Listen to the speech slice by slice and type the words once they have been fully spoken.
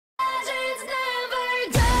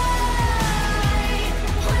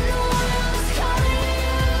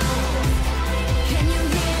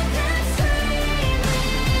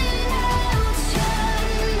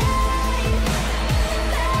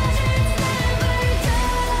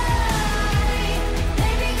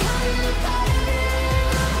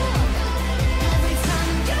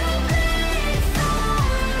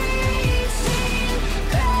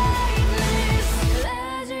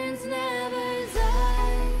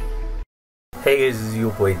Hey guys, this is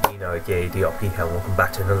your boy Dino aka DRP here, and welcome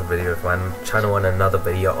back to another video of my channel and another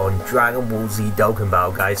video on Dragon Ball Z Dokkan,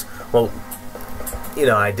 guys. Well, you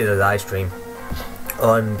know, I did a live stream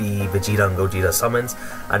on the Vegeta and Gogeta summons.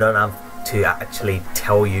 I don't have to actually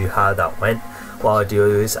tell you how that went. What I'll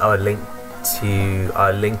do is I'll link in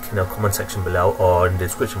the comment section below or in the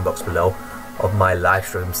description box below of my live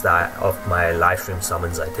stream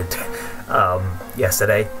summons I did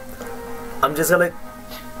yesterday. I'm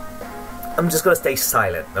just gonna stay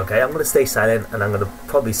silent, okay? I'm gonna stay silent, and I'm gonna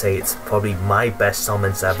probably say it's probably my best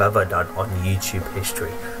summons I've ever done on YouTube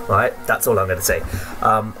history. Right? That's all I'm gonna say.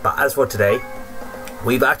 But as for today,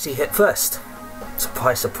 we've actually hit first.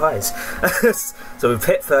 Surprise, surprise. So we've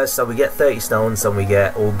hit first, so we get 30 stones, and we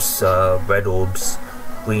get orbs, red orbs,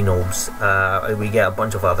 green orbs. We get a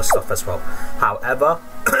bunch of other stuff as well. However,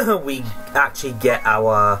 we actually get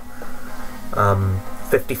our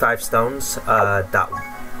 55 stones that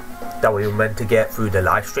we were meant to get through the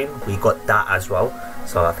live stream. We got that as well,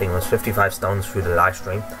 so I think it was 55 stones through the live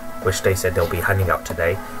stream, which they said they'll be handing out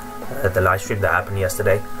today. The live stream that happened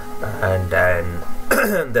yesterday, and then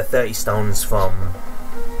the 30 stones from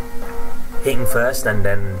hitting first, and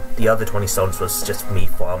then the other 20 stones was just me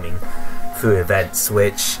farming through events,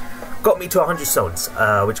 which got me to 100 stones.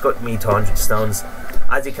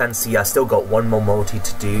 As you can see, I still got one more multi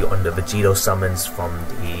to do on the Vegito summons from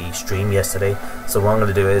the stream yesterday. So what I'm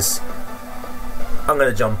going to do is I'm going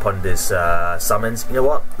to jump on this summons. You know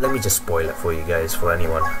what? Let me just spoil it for you guys, for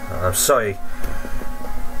anyone. I'm sorry.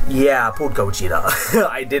 Yeah, I pulled Gogeta.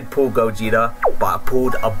 I did pull Gogeta, but I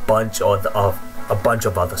pulled a bunch of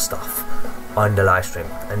other stuff on the live stream,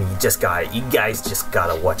 and you guys just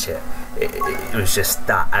gotta watch it. It was just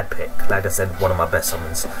that epic. Like I said, one of my best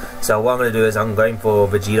summons. So what I'm gonna do is I'm going for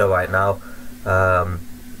Vegito right now.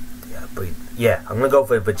 Yeah, I'm gonna go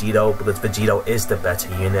for Vegito because Vegito is the better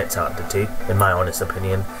unit out of the two, in my honest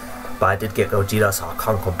opinion. But I did get Gogeta, so I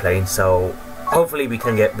can't complain. So hopefully we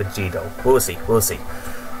can get Vegito. We'll see.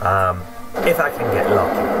 If I can get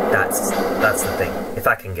lucky, that's the thing. If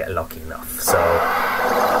I can get lucky enough. So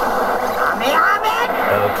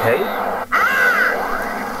okay.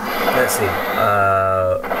 Let's see.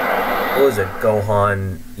 What was it?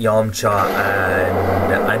 Gohan, Yamcha,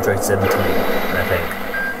 and Android 17, I think.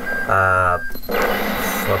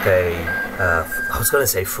 Okay. I was gonna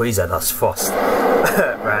say Frieza. That's Frost.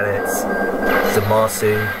 Raditz,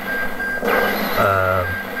 Zamasu,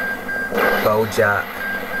 Bojack,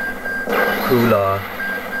 Cooler,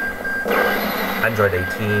 Android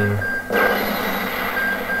 18,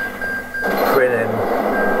 Krillin,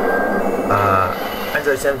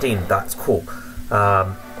 Android 17, that's cool.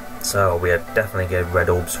 So we are definitely getting red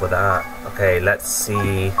orbs for that. Okay, let's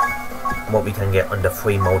see what we can get on the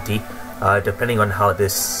free multi. Depending on how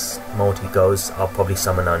this multi goes, I'll probably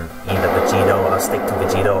summon on either Vegito. I'll stick to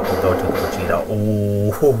Vegito or go to Gogeta.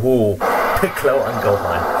 Ooh, Piccolo and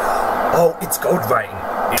Gohan. Oh, it's gold writing.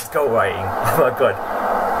 It's gold writing. Oh my god.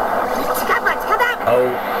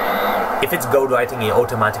 Oh, if it's gold writing, it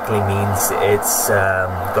automatically means it's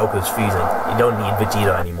Goku's fusing. You don't need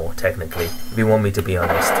Vegeta anymore, technically. If you want me to be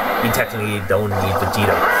honest, you technically don't need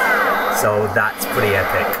Vegeta. So that's pretty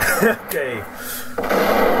epic. Okay.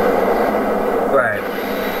 Right.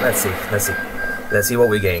 Let's see what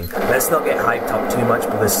we're getting. Let's not get hyped up too much,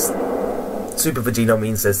 because Super Vegito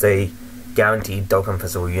means there's a guaranteed Dokkan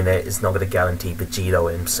Festival unit. It's not going to guarantee Vegito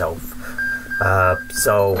himself.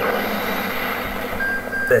 So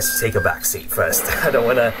let's take a back seat first. I don't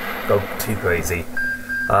want to go too crazy.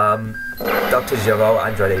 Dr. Zero,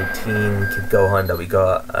 Android 18, Kid Gohan that we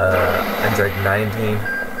got, Android 19,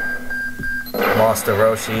 Master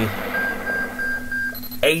Roshi,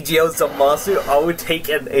 AGO Zamasu. I would take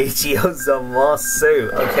an AGO Zamasu.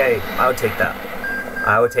 Okay, I'll take that.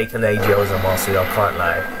 I would take an AGO Zamasu, I can't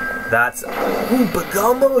lie. That's... Ooh,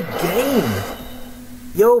 Bergamo again!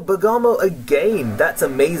 Yo, Bergamo again! That's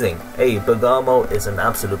amazing. Hey, Bergamo is an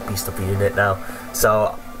absolute beast of a unit now.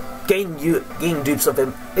 So, getting dupes of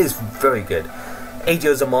him is very good.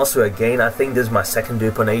 AGO Zamasu again. I think this is my second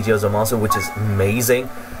dupe on AGO Zamasu, which is amazing.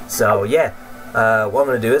 So, yeah. What I'm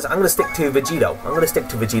going to do is I'm going to stick to Vegito. I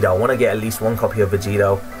want to get at least one copy of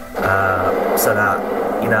Vegito. So that,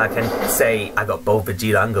 you know, I can say I got both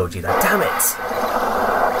Vegeta and Gogeta. Damn it!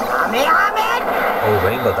 Oh,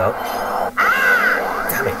 Rainbow though.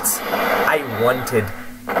 Damn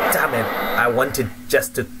it. I wanted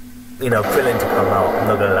just to, you know, Krillin to come out. I'm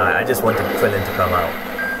not gonna lie. I just wanted Krillin to come out.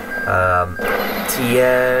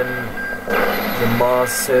 Tien,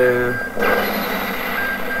 Yamasu.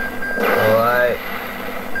 Alright.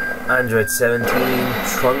 Android 17,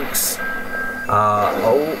 Trunks.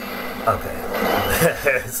 Oh, okay.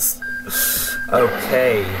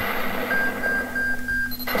 Okay.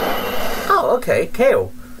 Oh, okay,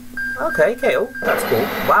 Kale. Okay, Kale, that's cool.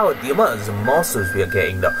 Wow, the amount of monsters we are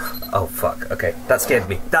getting though. Oh fuck, okay, that scared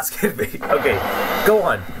me. That scared me. Okay, go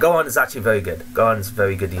on. Go on is actually very good. Go on is a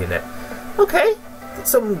very good unit. Okay,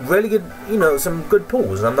 some really good, you know, some good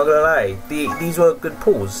pulls. I'm not gonna lie. These were good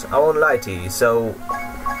pulls. I won't lie to you. So,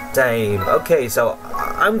 damn. Okay, so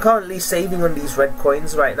I'm currently saving on these red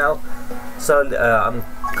coins right now. So I'm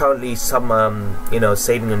currently you know,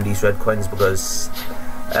 saving on these red coins because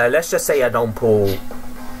let's just say I don't pull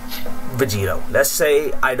Vegito. Let's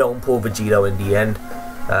say I don't pull Vegito in the end.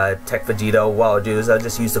 Tech Vegito, what I'll do is I'll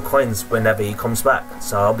just use the coins whenever he comes back.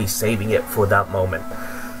 So I'll be saving it for that moment.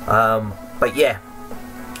 But yeah,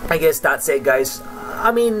 I guess that's it, guys.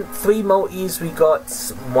 I mean, 3 multis, we got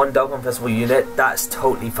 1 Dokkan Festival unit. That's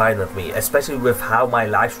totally fine with me, especially with how my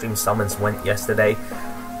live stream summons went yesterday.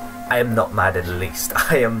 I am not mad in the least.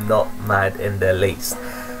 I am not mad in the least.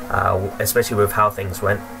 Especially with how things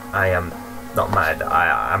went, I am not mad.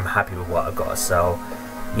 I'm happy with what I got. So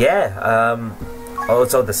yeah.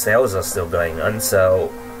 Also the sales are still going on.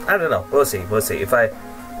 So I don't know. We'll see. We'll see. If I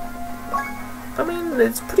mean,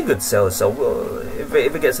 it's pretty good sales. So if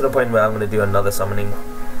it gets to the point where I'm going to do another summoning,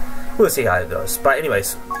 we'll see how it goes. But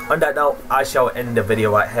anyways, on that note, I shall end the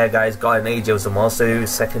video right here, guys. Got an AJ was also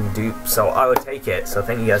second dupe, so I will take it. So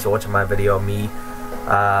thank you guys for watching my video of me,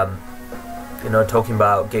 you know, talking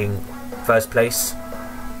about getting first place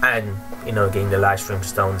and, you know, getting the live stream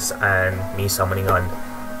stones and me summoning on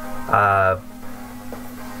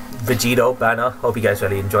Vegito banner. Hope you guys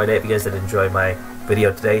really enjoyed it. If you guys did enjoy my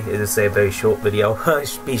video today, it is a very short video.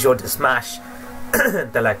 Be sure to smash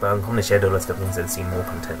the like button, comment, share, all those stuff and see more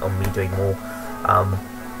content on me doing more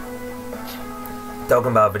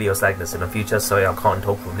talking about videos like this in the future. Sorry, I can't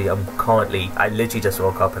talk properly. I literally just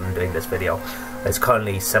woke up and I'm doing this video. It's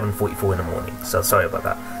currently 7:44 in the morning, so sorry about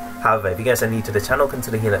that. However, if you guys are new to the channel,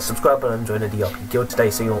 consider hitting that subscribe button and join the DRP guild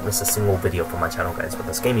today so you won't miss a single video from my channel, guys, whether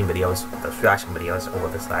it's gaming videos, whether it's reaction videos, or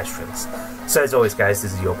whether it's live streams. So as always, guys,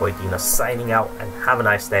 this is your boy Dino signing out, and have a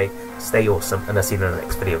nice day, stay awesome, and I'll see you in the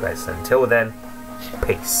next video, guys. Until then,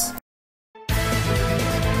 peace.